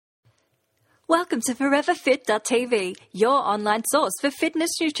Welcome to ForeverFit.tv, your online source for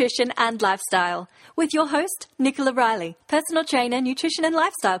fitness, nutrition and lifestyle. With your host, Nicola Riley, personal trainer, nutrition and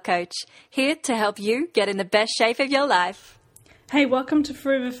lifestyle coach, here to help you get in the best shape of your life. Hey, welcome to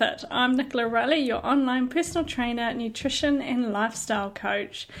Forever Fit. I'm Nicola Riley, your online personal trainer, nutrition and lifestyle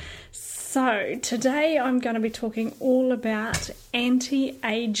coach. So today I'm going to be talking all about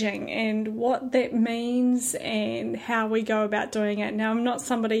anti-aging and what that means and how we go about doing it. Now, I'm not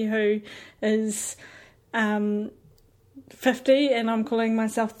somebody who is 50 and I'm calling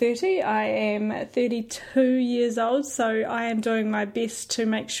myself 30. I am 32 years old, so I am doing my best to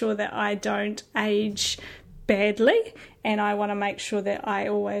make sure that I don't age badly, and I want to make sure that I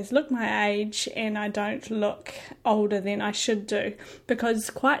always look my age and I don't look older than I should do, because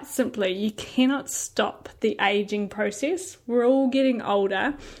quite simply you cannot stop the aging process. We're all getting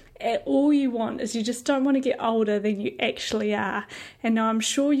older. All you want is, you just don't want to get older than you actually are. And now I'm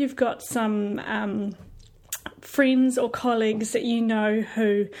sure you've got some friends or colleagues that you know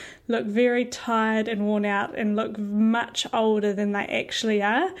who look very tired and worn out and look much older than they actually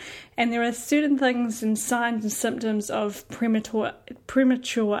are. And there are certain things and signs and symptoms of premature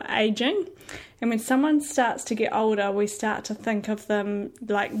aging. And when someone starts to get older, we start to think of them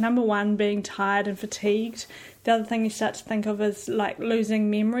like, number one, being tired and fatigued. The other thing you start to think of is like losing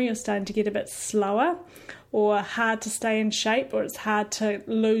memory or starting to get a bit slower, or hard to stay in shape, or it's hard to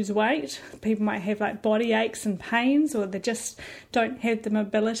lose weight. People might have like body aches and pains, or they just don't have the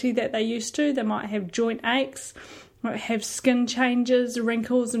mobility that they used to. They might have joint aches, might have skin changes,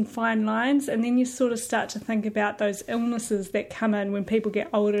 wrinkles and fine lines. And then you sort of start to think about those illnesses that come in when people get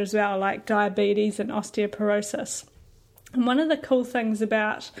older as well, like diabetes and osteoporosis. And one of the cool things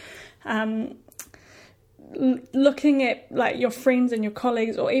about looking at like your friends and your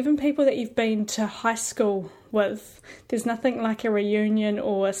colleagues, or even people that you've been to high school with, there's nothing like a reunion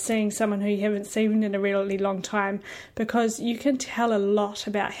or seeing someone who you haven't seen in a really long time, because you can tell a lot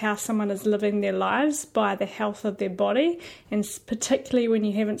about how someone is living their lives by the health of their body. And particularly when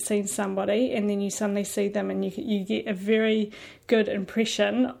you haven't seen somebody and then you suddenly see them, and you get a very good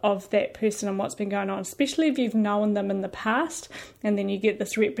impression of that person and what's been going on, especially if you've known them in the past, and then you get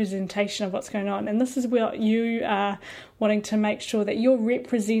this representation of what's going on. And this is where you are wanting to make sure that you're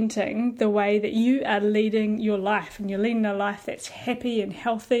representing the way that you are leading your life, and you're leading a life that's happy and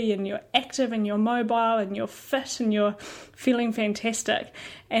healthy, and you're active and you're mobile and you're fit and you're feeling fantastic.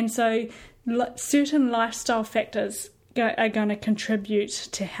 And so certain lifestyle factors are going to contribute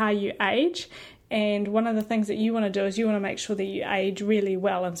to how you age. And one of the things that you want to do is you want to make sure that you age really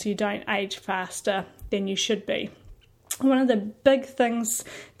well, and so you don't age faster than you should be. One of the big things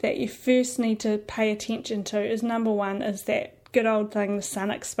that you first need to pay attention to is, number one, is that good old thing, the sun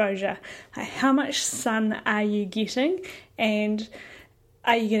exposure. How much sun are you getting, and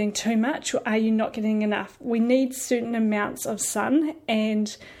are you getting too much, or are you not getting enough? We need certain amounts of sun,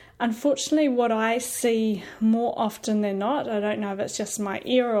 and unfortunately what I see more often than not, I don't know if it's just my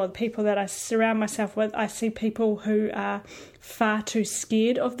era or the people that I surround myself with, I see people who are far too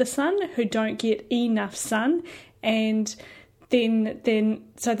scared of the sun, who don't get enough sun, and then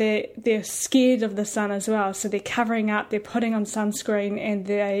so they're scared of the sun as well, so they're covering up, they're putting on sunscreen, and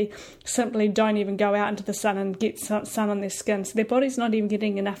they simply don't even go out into the sun and get sun on their skin, so their body's not even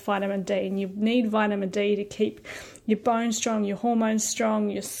getting enough vitamin D. And you need vitamin D to keep your bones strong, your hormones strong,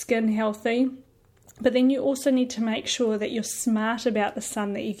 your skin healthy. But then you also need to make sure that you're smart about the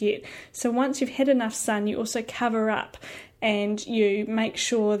sun that you get. So once you've had enough sun, you also cover up, and you make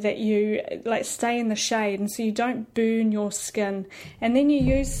sure that you stay in the shade, and so you don't burn your skin. And then you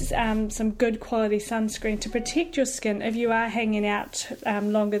use some good quality sunscreen to protect your skin if you are hanging out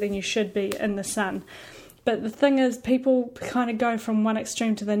longer than you should be in the sun. But the thing is, people kind of go from one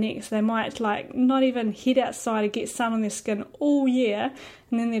extreme to the next. They might not even head outside and get sun on their skin all year,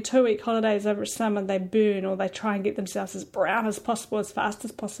 and then their 2-week holidays over summer they burn, or they try and get themselves as brown as possible, as fast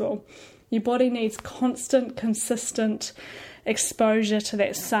as possible. Your body needs constant, consistent exposure to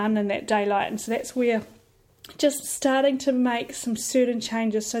that sun and that daylight, and so that's where just starting to make some certain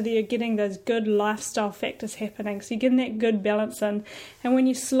changes so that you're getting those good lifestyle factors happening, so you're getting that good balance in. And when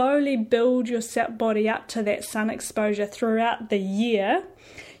you slowly build your body up to that sun exposure throughout the year,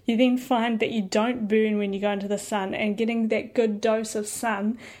 you then find that you don't burn when you go into the sun, and getting that good dose of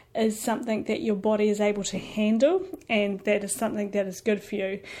sun is something that your body is able to handle, and that is something that is good for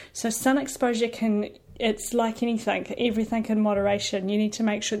you. So sun exposure it's like anything, everything in moderation. You need to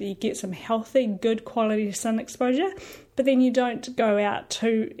make sure that you get some healthy, good quality sun exposure, but then you don't go out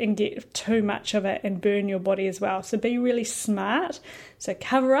and get too much of it and burn your body as well. So be really smart. So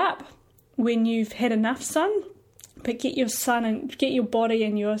cover up when you've had enough sun, but get your sun and get your body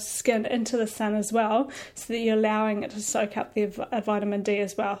and your skin into the sun as well, so that you're allowing it to soak up the vitamin D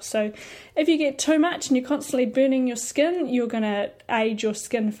as well. So if you get too much and you're constantly burning your skin, you're going to age your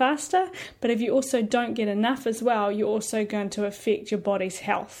skin faster. But if you also don't get enough as well, you're also going to affect your body's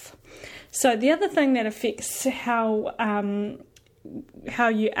health. So the other thing that affects how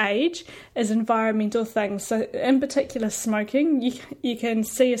you age is environmental things. So in particular, smoking. You can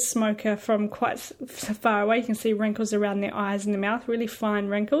see a smoker from quite far away. You can see wrinkles around their eyes and their mouth, really fine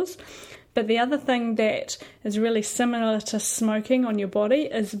wrinkles. But the other thing that is really similar to smoking on your body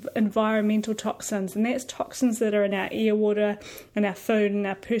is environmental toxins, and that's toxins that are in our air, water, and our food and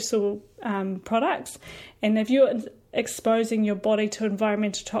our personal products. And if you're exposing your body to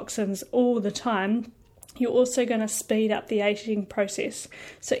environmental toxins all the time, you're also going to speed up the aging process.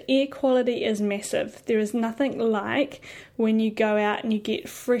 So air quality is massive. There is nothing like when you go out and you get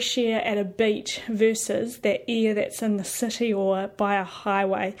fresh air at a beach versus that air that's in the city or by a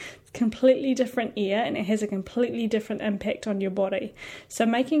highway. It's completely different air, and it has a completely different impact on your body. So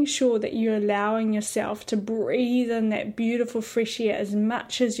making sure that you're allowing yourself to breathe in that beautiful fresh air as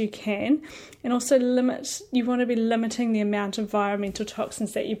much as you can, and also you want to be limiting the amount of environmental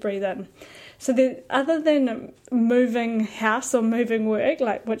toxins that you breathe in. So other than moving house or moving work,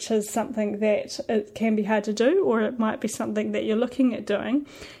 which is something that it can be hard to do, or it might be something that you're looking at doing,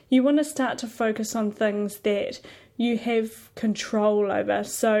 you want to start to focus on things that you have control over.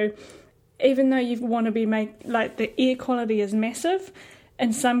 So even though you want to be the air quality is massive,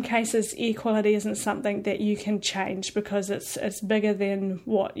 in some cases air quality isn't something that you can change because it's bigger than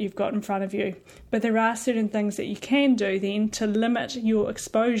what you've got in front of you. But there are certain things that you can do then to limit your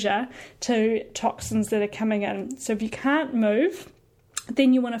exposure to toxins that are coming in. So if you can't move,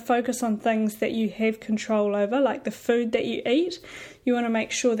 then you want to focus on things that you have control over, like the food that you eat. You want to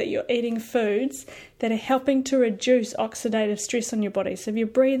make sure that you're eating foods that are helping to reduce oxidative stress on your body. So if you're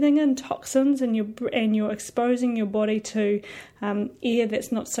breathing in toxins and you're exposing your body to air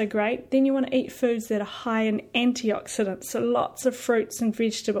that's not so great, then you want to eat foods that are high in antioxidants, so lots of fruits and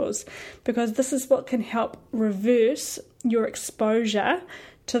vegetables, because this is what can help reverse your exposure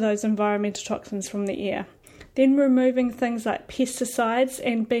to those environmental toxins from the air. Then removing things like pesticides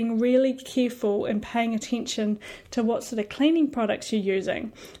and being really careful and paying attention to what sort of cleaning products you're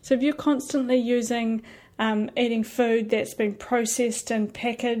using. So if you're constantly eating food that's been processed and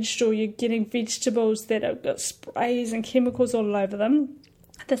packaged, or you're getting vegetables that have got sprays and chemicals all over them,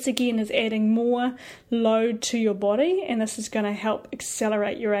 this again is adding more load to your body, and this is going to help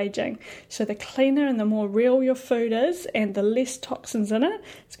accelerate your aging. So the cleaner and the more real your food is and the less toxins in it,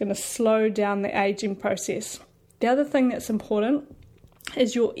 it's going to slow down the aging process. The other thing that's important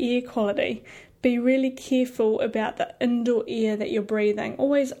is your air quality. Be really careful about the indoor air that you're breathing.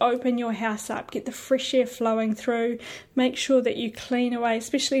 Always open your house up, get the fresh air flowing through. Make sure that you clean away,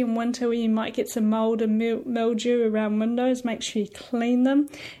 especially in winter where you might get some mold and mildew around windows. Make sure you clean them,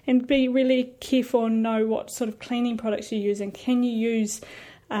 and be really careful and know what sort of cleaning products you're using. Can you use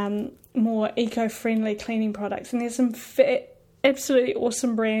more eco-friendly cleaning products? And there's some absolutely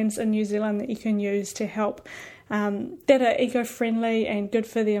awesome brands in New Zealand that you can use to help that are eco-friendly and good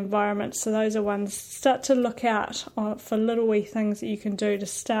for the environment. So those are ones. Start to look out for little wee things that you can do to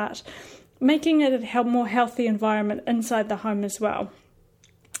start making it a more healthy environment inside the home as well.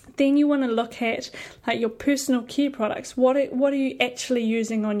 Then you want to look at your personal care products. What are you actually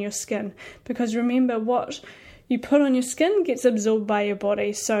using on your skin? Because remember, what you put on your skin gets absorbed by your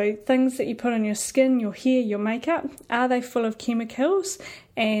body. So things that you put on your skin, your hair, your makeup, are they full of chemicals?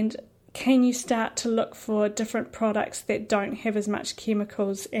 And can you start to look for different products that don't have as much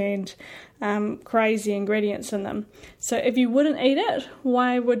chemicals and crazy ingredients in them? So if you wouldn't eat it,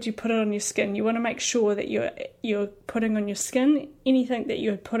 why would you put it on your skin? You want to make sure that you're putting on your skin anything that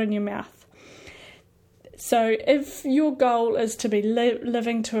you would put in your mouth. So if your goal is to be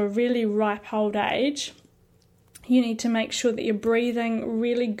living to a really ripe old age, you need to make sure that you're breathing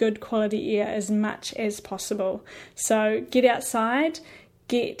really good quality air as much as possible. So get outside,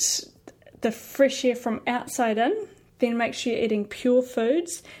 get the fresh air from outside in, then make sure you're eating pure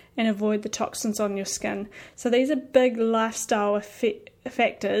foods and avoid the toxins on your skin. So these are big lifestyle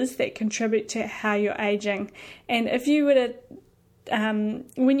factors that contribute to how you're aging. And if you were to,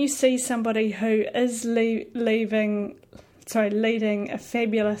 when you see somebody who is leading a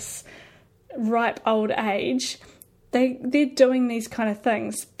fabulous ripe old age, they're doing these kind of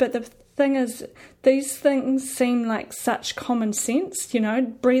things. But the thing is, these things seem like such common sense,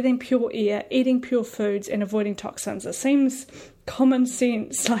 breathing pure air, eating pure foods, and avoiding toxins. It seems common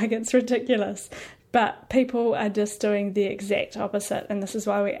sense, like it's ridiculous. But people are just doing the exact opposite, and this is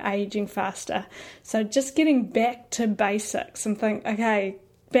why we're aging faster. So just getting back to basics and think, okay,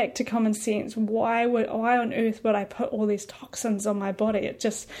 back to common sense. Why on earth would I put all these toxins on my body?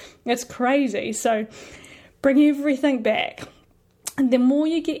 It's crazy. So bring everything back. And the more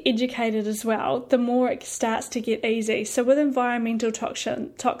you get educated as well, the more it starts to get easy. So with environmental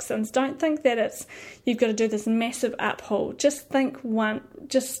toxins, don't think that you've got to do this massive uphaul. Just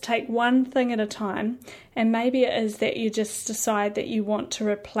take one thing at a time, and maybe it is that you just decide that you want to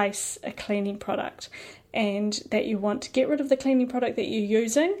replace a cleaning product, and that you want to get rid of the cleaning product that you're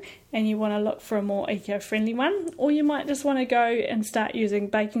using and you want to look for a more eco-friendly one. Or you might just want to go and start using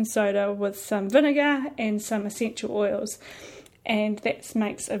baking soda with some vinegar and some essential oils. And that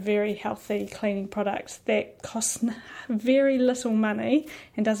makes a very healthy cleaning product that costs very little money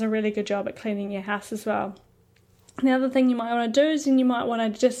and does a really good job at cleaning your house as well. The other thing you might want to do is you might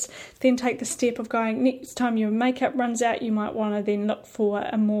want to just then take the step of going, next time your makeup runs out, you might want to then look for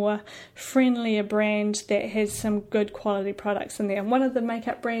a more friendlier brand that has some good quality products in there. And one of the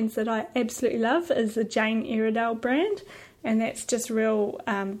makeup brands that I absolutely love is the Jane Iredale brand, and that's just real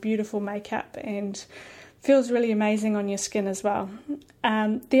beautiful makeup and feels really amazing on your skin as well.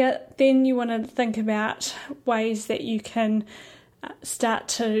 Then you want to think about ways that you can start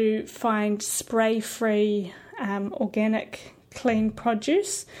to find spray-free organic clean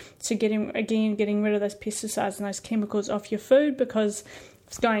produce. So getting rid of those pesticides and those chemicals off your food, because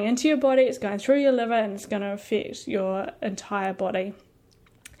it's going into your body, it's going through your liver, and it's going to affect your entire body.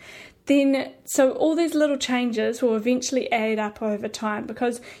 So all these little changes will eventually add up over time,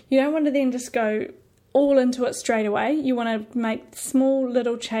 because you don't want to then just go all into it straight away. You want to make small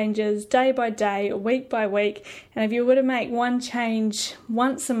little changes day by day or week by week. And if you were to make one change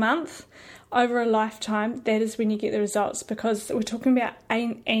once a month over a lifetime, that is when you get the results, because we're talking about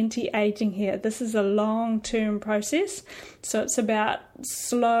anti-aging here. This is a long-term process. So it's about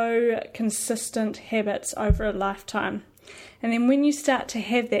slow, consistent habits over a lifetime. And then when you start to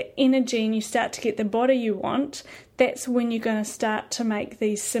have that energy and you start to get the body you want, that's when you're going to start to make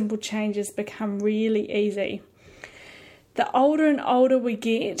these simple changes become really easy. The older and older we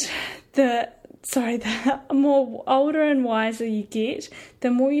get, the more older and wiser you get,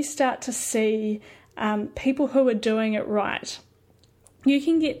 the more you start to see people who are doing it right. You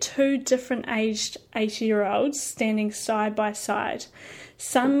can get two different aged 80-year-olds standing side by side.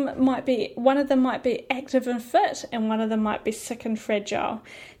 One of them might be active and fit, and one of them might be sick and fragile.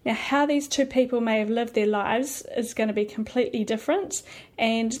 Now, how these two people may have lived their lives is going to be completely different,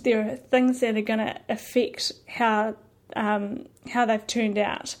 and there are things that are going to affect how they've turned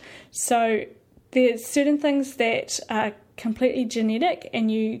out. So there's certain things that are completely genetic and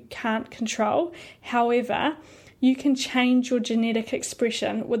you can't control. However, you can change your genetic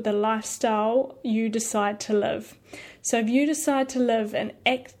expression with the lifestyle you decide to live. So if you decide to live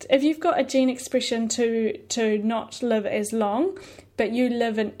if you've got a gene expression to not live as long, but you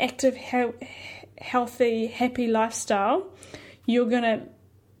live an active, healthy, happy lifestyle, you're going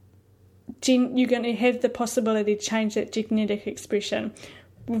to have the possibility to change that genetic expression.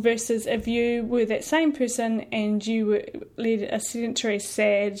 Versus if you were that same person and you led a sedentary,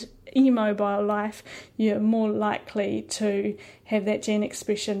 sad, immobile life, you're more likely to have that gene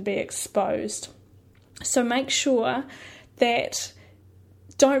expression be exposed. So make sure that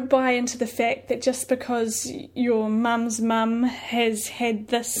don't buy into the fact that just because your mum's mum has had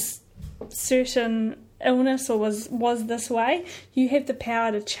this certain illness or was this way, you have the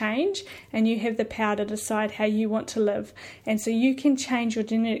power to change, and you have the power to decide how you want to live. And so you can change your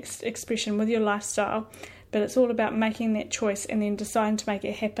genetic expression with your lifestyle, but it's all about making that choice and then deciding to make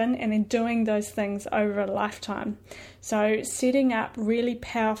it happen, and then doing those things over a lifetime. So setting up really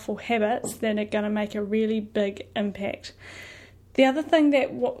powerful habits that are going to make a really big impact. The other thing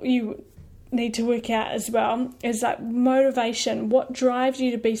that what you need to work out as well is like motivation. What drives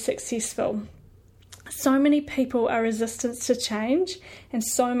you to be successful? So many people are resistant to change, and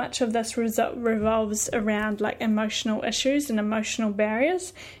so much of this revolves around like emotional issues and emotional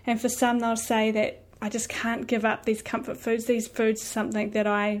barriers. And for some, they'll say that I just can't give up these comfort foods. These foods are something that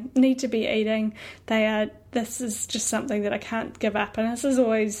I need to be eating. This is just something that I can't give up. And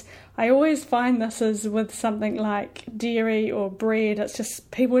I always find this is with something like dairy or bread. It's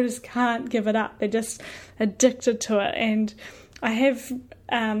just people just can't give it up. They're just addicted to it. And I have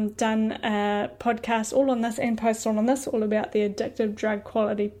done a podcast all on this and posted on this all about the addictive drug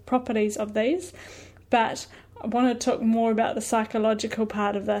quality properties of these. But I want to talk more about the psychological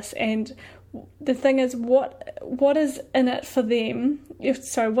part of this. And the thing is, what is in it for them?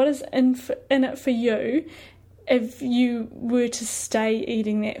 What is in it for you if you were to stay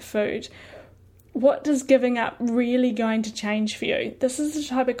eating that food? what is giving up really going to change for you? This is the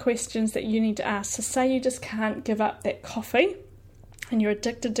type of questions that you need to ask. So say you just can't give up that coffee and you're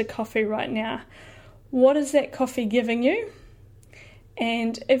addicted to coffee right now. What is that coffee giving you?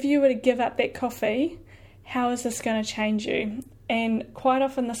 And if you were to give up that coffee, how is this going to change you? And quite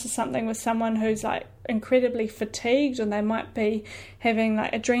often this is something with someone who's like incredibly fatigued, and they might be having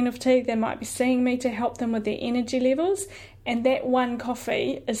like adrenal fatigue. They might be seeing me to help them with their energy levels. And that one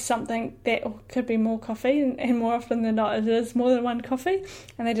coffee is something that could be more coffee, and more often than not it is more than one coffee,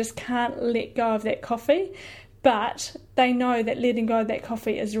 and they just can't let go of that coffee. But they know that letting go of that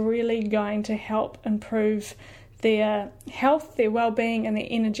coffee is really going to help improve their health, their well-being and their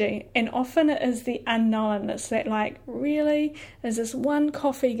energy. And often it is the unknown. It's that like, really, is this one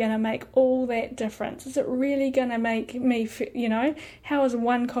coffee going to make all that difference? Is it really going to make me, how is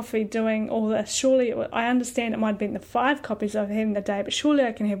one coffee doing all this? Surely, I understand it might have been the 5 coffees I've had in the day, but surely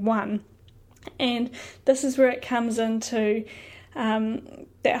I can have one. And this is where it comes into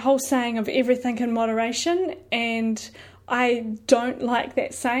that whole saying of everything in moderation. And I don't like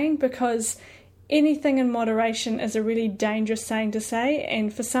that saying, because anything in moderation is a really dangerous saying to say,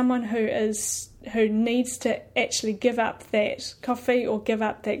 and for someone who needs to actually give up that coffee or give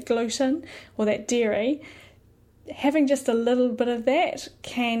up that gluten or that dairy, having just a little bit of that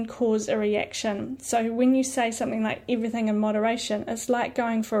can cause a reaction. So when you say something like everything in moderation, it's like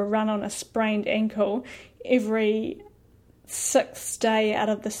going for a run on a sprained ankle every 6th day out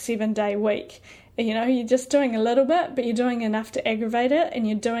of the 7-day week. You're just doing a little bit, but you're doing enough to aggravate it, and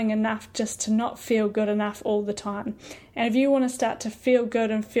you're doing enough just to not feel good enough all the time. And if you want to start to feel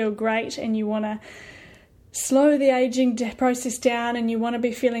good and feel great, and you want to slow the aging process down, and you want to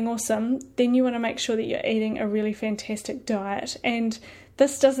be feeling awesome, then you want to make sure that you're eating a really fantastic diet. And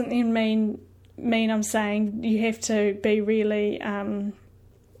this doesn't then mean I'm saying you have to be really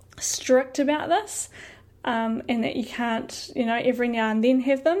strict about this. And that you can't, every now and then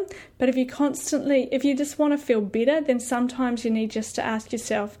have them. But if you just want to feel better, then sometimes you need just to ask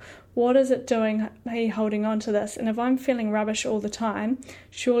yourself, what is it doing me holding on to this? And if I'm feeling rubbish all the time,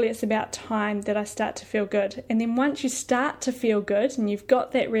 surely it's about time that I start to feel good. And then once you start to feel good and you've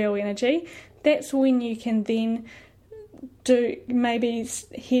got that real energy, that's when you can then maybe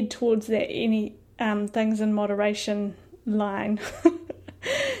head towards that any things in moderation line.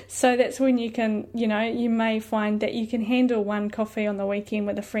 So that's when you can, you may find that you can handle one coffee on the weekend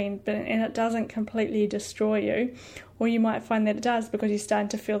with a friend, and it doesn't completely destroy you. Or you might find that it does, because you're starting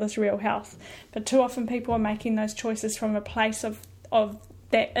to feel this real health. But too often people are making those choices from a place of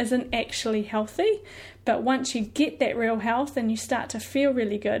that isn't actually healthy. But once you get that real health and you start to feel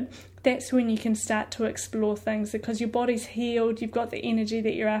really good, that's when you can start to explore things, because your body's healed, you've got the energy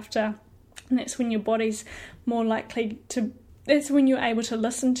that you're after, and that's when your body's more likely to... That's when you're able to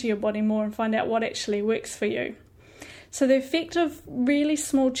listen to your body more and find out what actually works for you. So the effect of really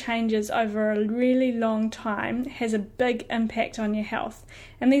small changes over a really long time has a big impact on your health.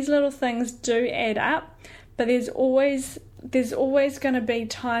 And these little things do add up, but there's always going to be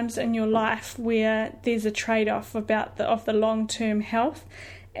times in your life where there's a trade-off of the long-term health.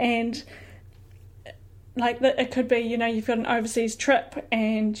 And it could be, you've got an overseas trip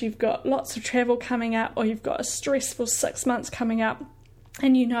and you've got lots of travel coming up, or you've got a stressful 6 months coming up,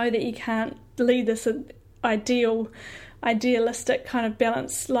 and you know that you can't lead this idealistic kind of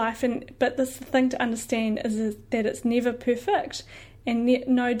balanced life. But the thing to understand is that it's never perfect, and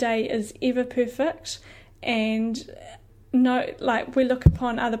no day is ever perfect. And we look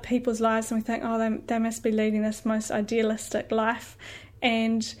upon other people's lives and we think, oh, they must be leading this most idealistic life.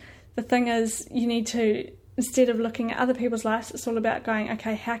 And the thing is, you need to, instead of looking at other people's lives, it's all about going,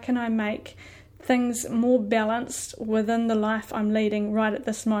 okay, how can I make things more balanced within the life I'm leading right at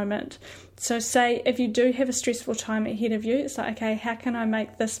this moment? So say if you do have a stressful time ahead of you, it's like, okay, how can I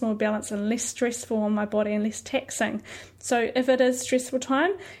make this more balanced and less stressful on my body and less taxing? So if it is stressful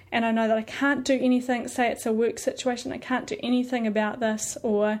time and I know that I can't do anything, say it's a work situation, I can't do anything about this,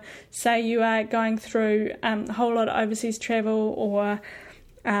 or say you are going through a whole lot of overseas travel, or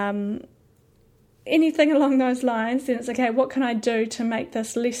anything along those lines, then it's okay, what can I do to make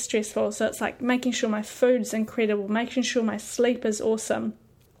this less stressful? So it's like making sure my food's incredible, making sure my sleep is awesome.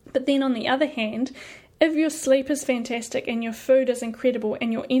 But then on the other hand, if your sleep is fantastic and your food is incredible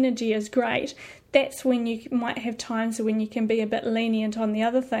and your energy is great, that's when you might have times when you can be a bit lenient on the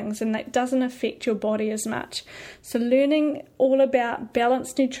other things, and that doesn't affect your body as much. So learning all about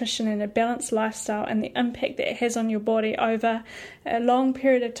balanced nutrition and a balanced lifestyle and the impact that it has on your body over a long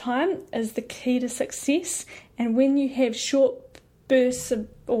period of time is the key to success. And when you have short bursts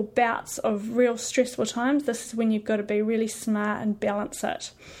or bouts of real stressful times, this is when you've got to be really smart and balance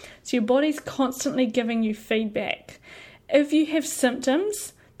it. So your body's constantly giving you feedback. If you have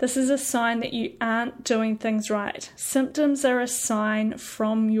symptoms, this is a sign that you aren't doing things right. Symptoms are a sign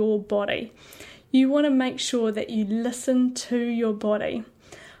from your body. You want to make sure that you listen to your body.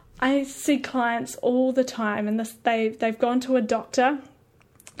 I see clients all the time, and they've gone to a doctor.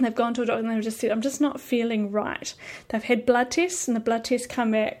 They've gone to a doctor and they've just said, I'm just not feeling right. They've had blood tests and the blood tests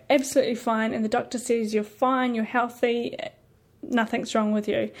come back absolutely fine, and the doctor says you're fine, you're healthy, nothing's wrong with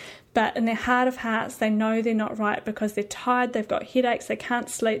you. But in their heart of hearts, they know they're not right because they're tired, they've got headaches, they can't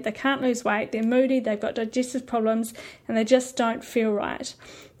sleep, they can't lose weight, they're moody, they've got digestive problems, and they just don't feel right.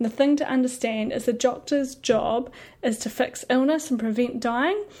 And the thing to understand is the doctor's job is to fix illness and prevent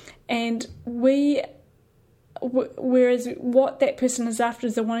dying, and whereas what that person is after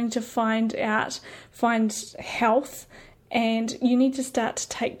is they're wanting to find health, and you need to start to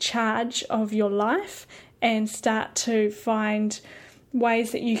take charge of your life and start to find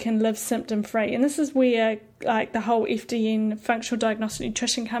ways that you can live symptom-free. And this is where like the whole FDN, functional diagnostic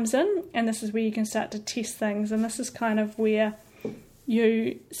nutrition, comes in, and this is where you can start to test things, and this is kind of where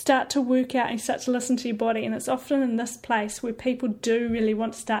you start to work out and start to listen to your body. And it's often in this place where people do really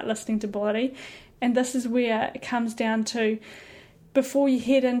want to start listening to body. And this is where it comes down to, before you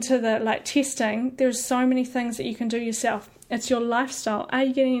head into the testing, there's so many things that you can do yourself. It's your lifestyle. Are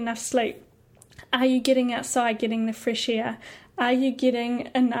you getting enough sleep? Are you getting outside, getting the fresh air? Are you getting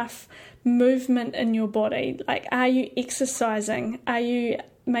enough movement in your body? Are you exercising? Are you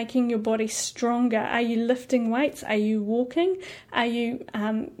making your body stronger? Are you lifting weights? Are you walking? Are you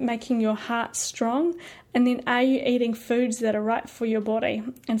making your heart strong? And then are you eating foods that are right for your body?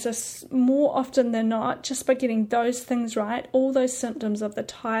 And so more often than not, just by getting those things right, all those symptoms of the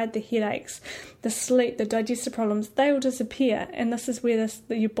tired, the headaches, the sleep, the digestive problems, they will disappear. And this is where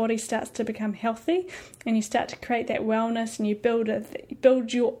your body starts to become healthy, and you start to create that wellness, and you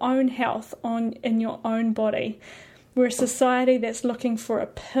build your own health in your own body. We're a society that's looking for a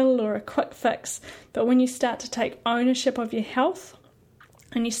pill or a quick fix, but when you start to take ownership of your health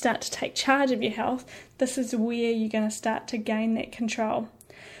and you start to take charge of your health, this is where you're going to start to gain that control.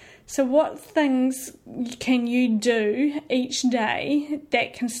 So what things can you do each day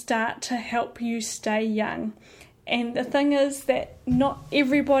that can start to help you stay young? And the thing is that not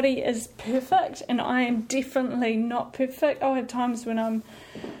everybody is perfect, and I am definitely not perfect. I'll have times when I'm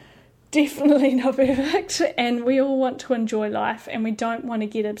definitely not perfect, and we all want to enjoy life, and we don't want to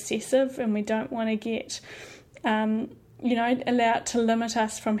get obsessive, and we don't want to get allow it to limit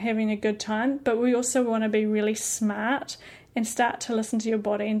us from having a good time. But we also want to be really smart and start to listen to your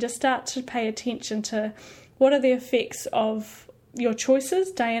body and just start to pay attention to what are the effects of your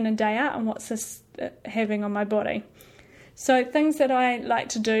choices day in and day out, and what's this having on my body. So things that I like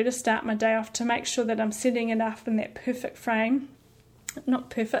to do to start my day off, to make sure that I'm setting it up in that perfect frame. Not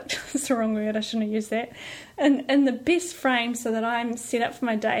perfect, that's the wrong word, I shouldn't have used that. In the best frame, so that I'm set up for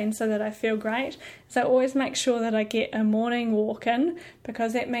my day and so that I feel great. So I always make sure that I get a morning walk in,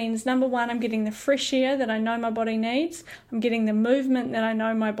 because that means, number one, I'm getting the fresh air that I know my body needs, I'm getting the movement that I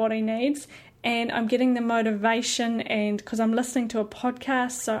know my body needs, and I'm getting the motivation, and because I'm listening to a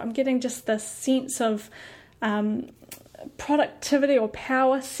podcast, so I'm getting just this sense of productivity or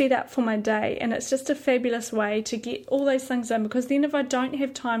power set up for my day. And it's just a fabulous way to get all those things in, because then if I don't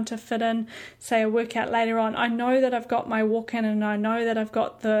have time to fit in, say, a workout later on, I know that I've got my walk in, and I know that I've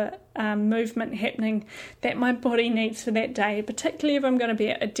got the movement happening that my body needs for that day, particularly if I'm going to be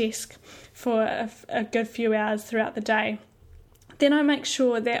at a desk for a good few hours throughout the day. Then I make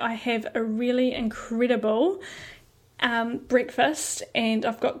sure that I have a really incredible breakfast, and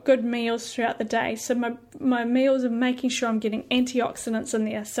I've got good meals throughout the day. So my meals are making sure I'm getting antioxidants in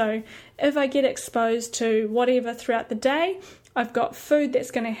there. So if I get exposed to whatever throughout the day, I've got food that's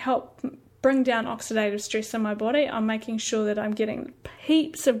going to help bring down oxidative stress in my body. I'm making sure that I'm getting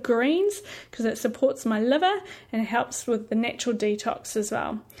heaps of greens, because it supports my liver and it helps with the natural detox as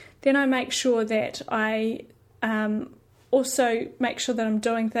well. Then I make sure that I also make sure that I'm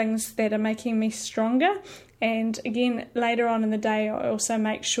doing things that are making me stronger. And again, later on in the day, I also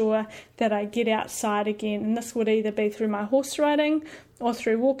make sure that I get outside again. And this would either be through my horse riding or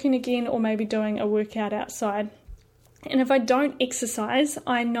through walking again, or maybe doing a workout outside. And if I don't exercise,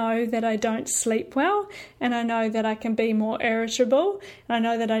 I know that I don't sleep well, and I know that I can be more irritable, and I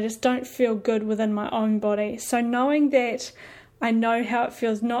know that I just don't feel good within my own body. So knowing that I know how it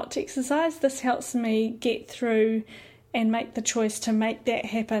feels not to exercise, this helps me get through and make the choice to make that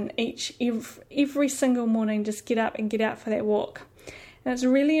happen every single morning. Just get up and get out for that walk. And it's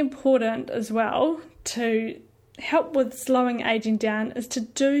really important as well to help with slowing aging down is to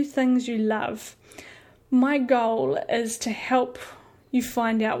do things you love. My goal is to help you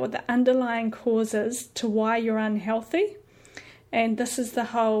find out what the underlying cause is to why you're unhealthy. And this is the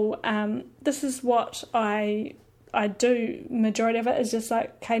whole, this is what I do. Majority of it is just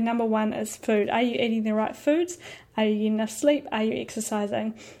like, okay, number one is food. Are you eating the right foods? Are you getting enough sleep? Are you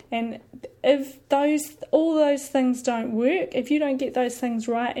exercising? And if all those things don't work, if you don't get those things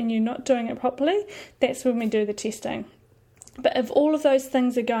right and you're not doing it properly, that's when we do the testing. But if all of those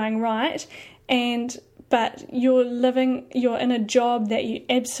things are going right, but you're in a job that you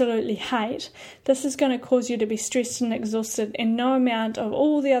absolutely hate, this is going to cause you to be stressed and exhausted, and no amount of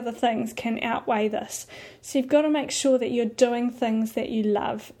all the other things can outweigh this. So you've got to make sure that you're doing things that you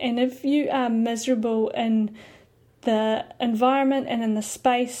love. And if you are miserable in the environment and in the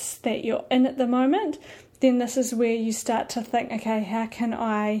space that you're in at the moment, then this is where you start to think, okay, how can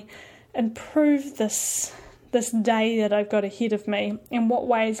I improve this day that I've got ahead of me? In what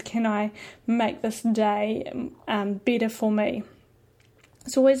ways can I make this day better for me?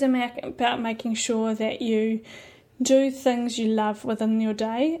 It's always about making sure that you do things you love within your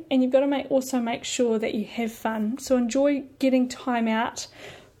day, and you've got to also make sure that you have fun. So enjoy getting time out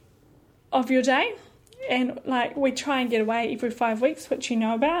of your day. And like, we try and get away every 5 weeks, which you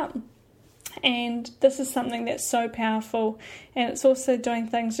know about. And this is something that's so powerful. And it's also doing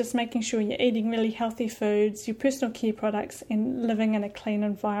things, just making sure you're eating really healthy foods, your personal care products, and living in a clean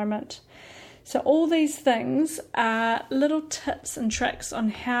environment. So all these things are little tips and tricks on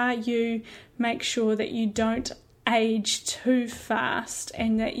how you make sure that you don't age too fast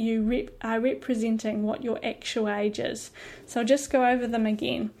and that you are representing what your actual age is. So I'll just go over them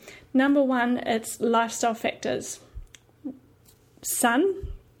again. Number one, it's lifestyle factors. Sun.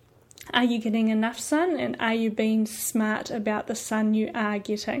 Are you getting enough sun, and are you being smart about the sun you are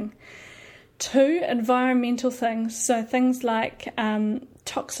getting? 2, environmental things. So things like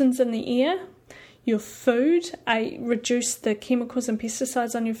toxins in the air, your food, reduce the chemicals and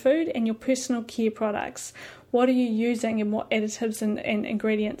pesticides on your food, and your personal care products. What are you using and what additives and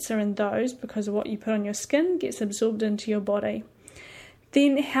ingredients are in those, because of what you put on your skin gets absorbed into your body.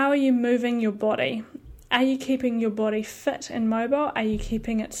 Then how are you moving your body? Are you keeping your body fit and mobile? Are you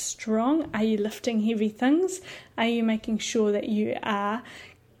keeping it strong? Are you lifting heavy things? Are you making sure that you are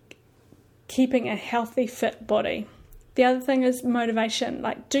keeping a healthy, fit body? The other thing is motivation.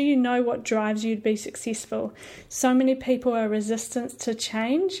 Like, do you know what drives you to be successful? So many people are resistant to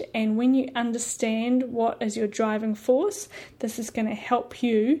change, and when you understand what is your driving force, this is going to help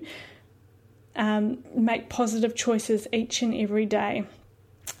you make positive choices each and every day.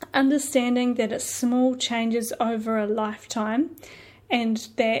 Understanding that it's small changes over a lifetime, and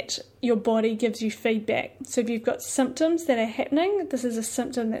that your body gives you feedback. So if you've got symptoms that are happening, this is a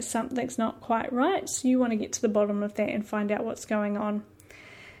symptom that something's not quite right. So you want to get to the bottom of that and find out what's going on.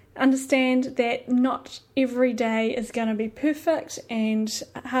 Understand that not every day is going to be perfect, and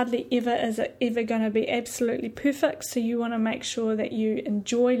hardly ever is it ever going to be absolutely perfect. So you want to make sure that you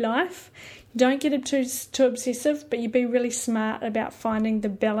enjoy life. Don't get too obsessive, but you be really smart about finding the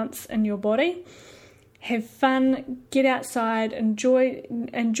balance in your body. Have fun, get outside, enjoy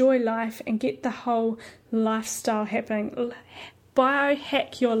life, and get the whole lifestyle happening.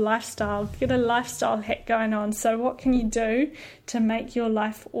 Biohack your lifestyle. Get a lifestyle hack going on. So what can you do to make your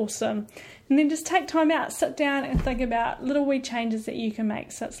life awesome? And then just take time out, sit down and think about little wee changes that you can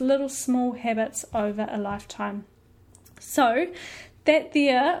make. So it's little small habits over a lifetime. So that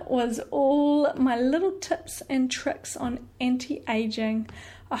there was all my little tips and tricks on anti-aging.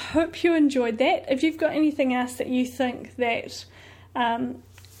 I hope you enjoyed that. If you've got anything else that you think that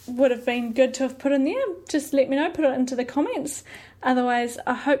would have been good to have put in there, just let me know, put it into the comments. Otherwise,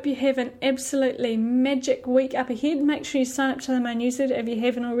 I hope you have an absolutely magic week up ahead. Make sure you sign up to my newsletter if you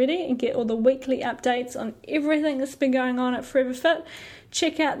haven't already, and get all the weekly updates on everything that's been going on at Forever Fit.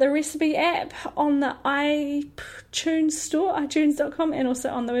 Check out the recipe app on the iTunes store, itunes.com, and also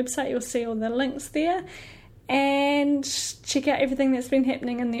on the website. You'll see all the links there. And check out everything that's been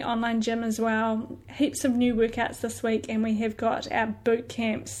happening in the online gym as well. Heaps of new workouts this week, and we have got our boot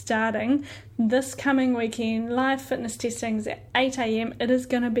camp starting this coming weekend. Live fitness testings at 8 a.m. It is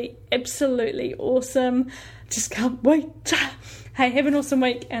going to be absolutely awesome. Just can't wait. Hey, have an awesome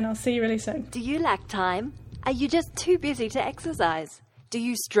week, and I'll see you really soon. Do you lack time? Are you just too busy to exercise? Do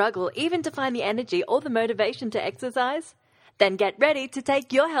you struggle even to find the energy or the motivation to exercise? Then get ready to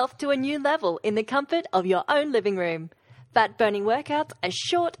take your health to a new level in the comfort of your own living room. Fat-burning workouts as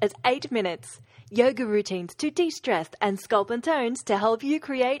short as 8 minutes. Yoga routines to de-stress and sculpt and tones to help you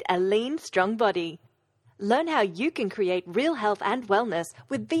create a lean, strong body. Learn how you can create real health and wellness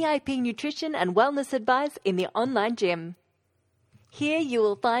with VIP nutrition and wellness advice in the online gym. Here you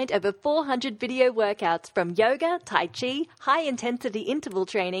will find over 400 video workouts from yoga, tai chi, high-intensity interval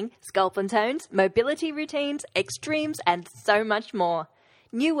training, sculpt and tones, mobility routines, extremes, and so much more.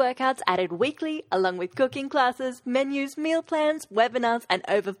 New workouts added weekly, along with cooking classes, menus, meal plans, webinars, and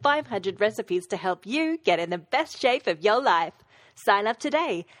over 500 recipes to help you get in the best shape of your life. Sign up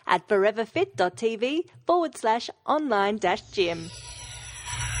today at foreverfit.tv/online-gym.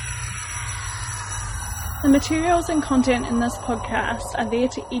 The materials and content in this podcast are there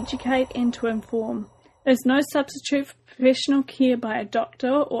to educate and to inform. There is no substitute for professional care by a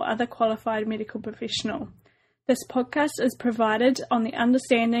doctor or other qualified medical professional. This podcast is provided on the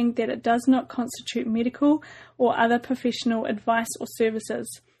understanding that it does not constitute medical or other professional advice or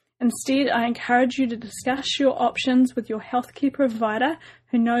services. Instead, I encourage you to discuss your options with your healthcare provider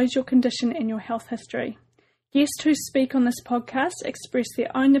who knows your condition and your health history. Guests who speak on this podcast express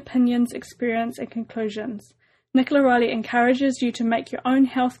their own opinions, experience and conclusions. Nicola Riley encourages you to make your own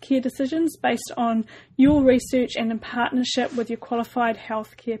healthcare decisions based on your research and in partnership with your qualified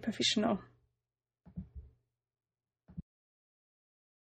healthcare professional.